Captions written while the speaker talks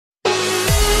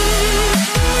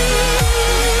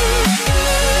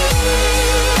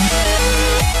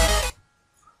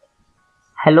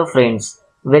Hello friends,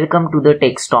 welcome to the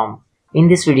Tech Storm. In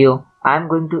this video, I am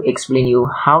going to explain you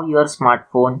how your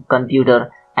smartphone,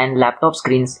 computer and laptop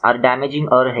screens are damaging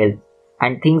our health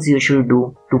and things you should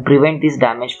do to prevent this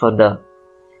damage further.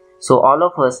 So all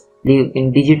of us live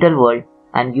in digital world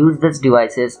and use these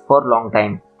devices for long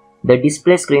time. The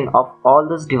display screen of all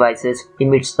those devices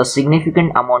emits a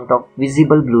significant amount of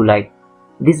visible blue light.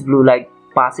 This blue light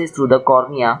passes through the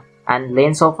cornea and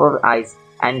lens of our eyes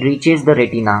and reaches the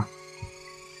retina.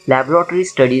 Laboratory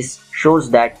studies shows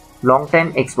that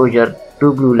long-time exposure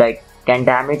to blue light can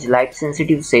damage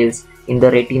light-sensitive cells in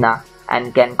the retina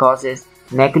and can cause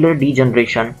macular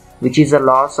degeneration, which is a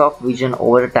loss of vision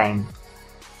over time.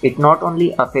 It not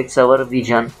only affects our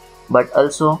vision but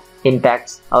also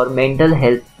impacts our mental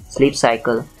health, sleep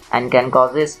cycle, and can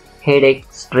cause headache,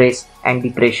 stress, and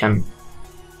depression.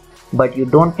 But you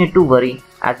don't need to worry,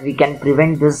 as we can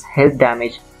prevent this health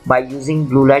damage by using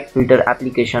blue light filter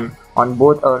application on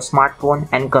both our smartphone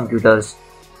and computers.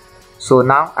 So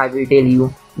now I will tell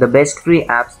you the best free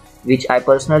apps which I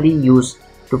personally use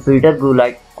to filter blue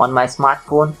light on my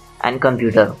smartphone and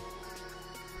computer.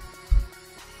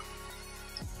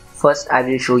 First, I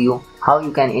will show you how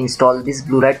you can install this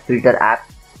blue light filter app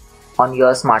on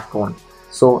your smartphone.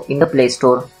 So in the Play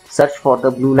Store, search for the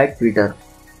blue light filter.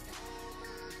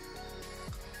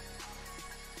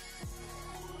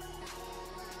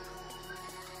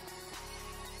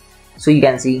 So you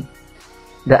can see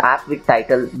the app with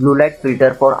title Blue Light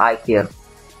Filter for Eye Care.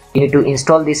 You need to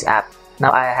install this app.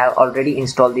 Now I have already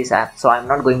installed this app, so I am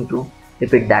not going to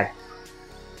repeat that.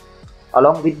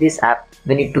 Along with this app,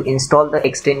 we need to install the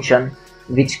extension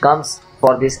which comes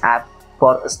for this app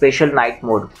for a special night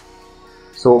mode.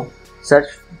 So search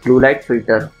Blue Light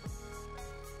Filter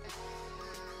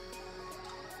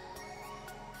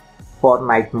for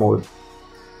night mode.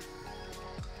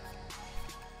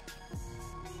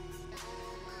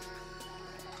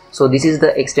 So this is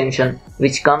the extension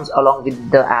which comes along with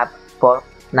the app for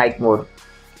night mode.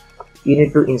 You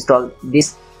need to install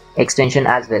this extension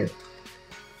as well.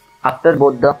 After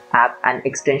both the app and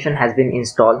extension has been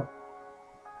installed,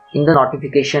 in the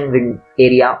notification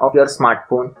area of your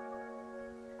smartphone,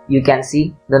 you can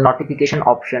see the notification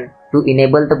option to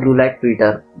enable the blue light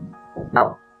filter.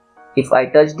 Now, if I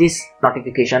touch this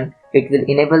notification, it will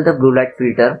enable the blue light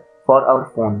filter for our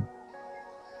phone.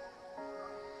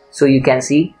 So you can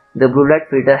see the blue light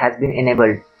filter has been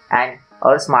enabled and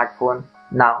our smartphone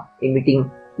now emitting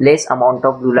less amount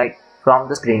of blue light from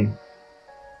the screen.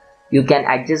 You can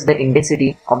adjust the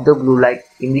intensity of the blue light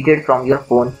emitted from your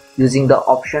phone using the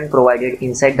option provided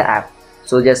inside the app.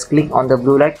 So just click on the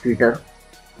blue light filter.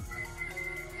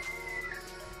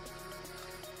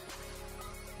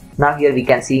 Now here we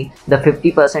can see the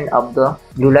 50% of the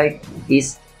blue light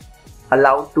is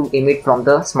allowed to emit from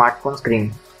the smartphone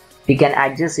screen. We can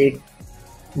adjust it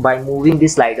by moving the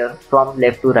slider from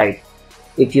left to right.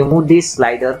 If you move this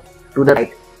slider to the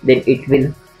right, then it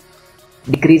will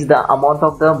decrease the amount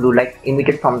of the blue light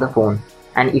emitted from the phone,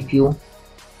 and if you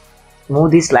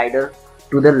move the slider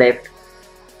to the left,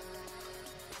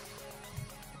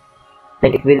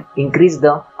 then it will increase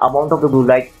the amount of the blue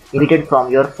light emitted from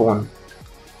your phone.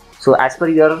 So as per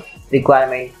your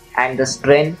requirement and the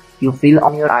strain you feel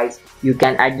on your eyes, you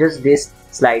can adjust this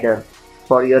slider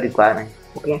for your requirement.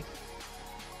 Okay.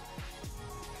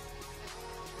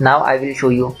 Now I will show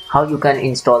you how you can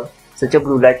install such a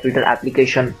blue light filter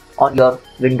application on your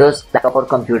Windows laptop or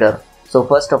computer. So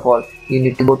first of all, you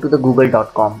need to go to the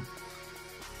google.com.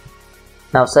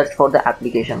 Now search for the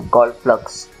application called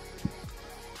Flux.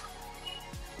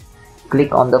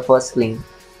 Click on the first link.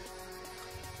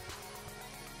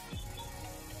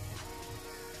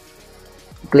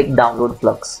 Click download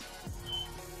Flux.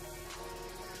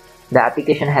 The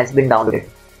application has been downloaded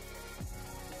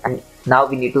and now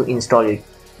we need to install it.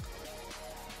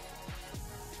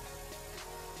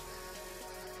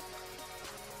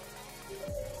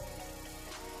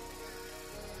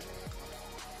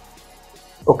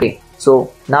 Okay,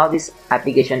 so now this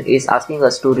application is asking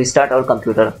us to restart our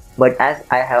computer, but as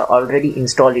I have already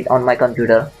installed it on my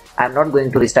computer, I am not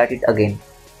going to restart it again.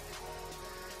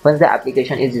 Once the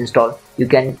application is installed, you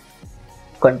can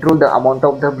control the amount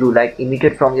of the blue light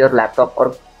emitted from your laptop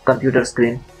or computer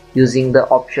screen using the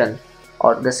option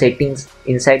or the settings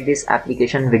inside this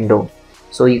application window.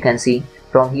 So you can see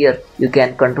from here you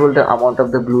can control the amount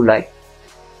of the blue light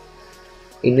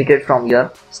emitted from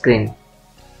your screen.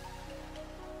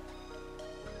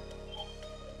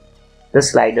 The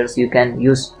sliders you can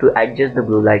use to adjust the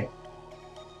blue light.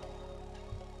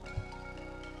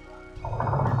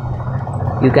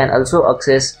 You can also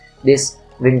access this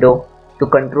window to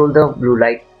control the blue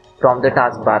light from the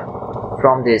taskbar.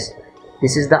 From this,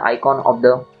 this is the icon of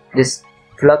this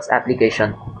Flux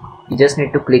application. You just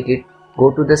need to click it,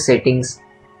 go to the settings,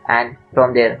 and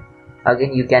from there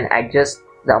again you can adjust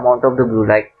the amount of the blue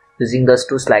light using the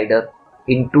two slider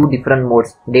in two different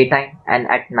modes, daytime and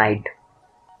at night.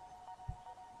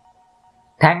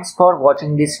 Thanks for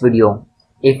watching this video.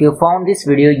 If you found this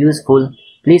video useful,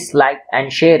 please like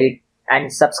and share it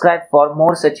and subscribe for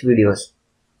more such videos.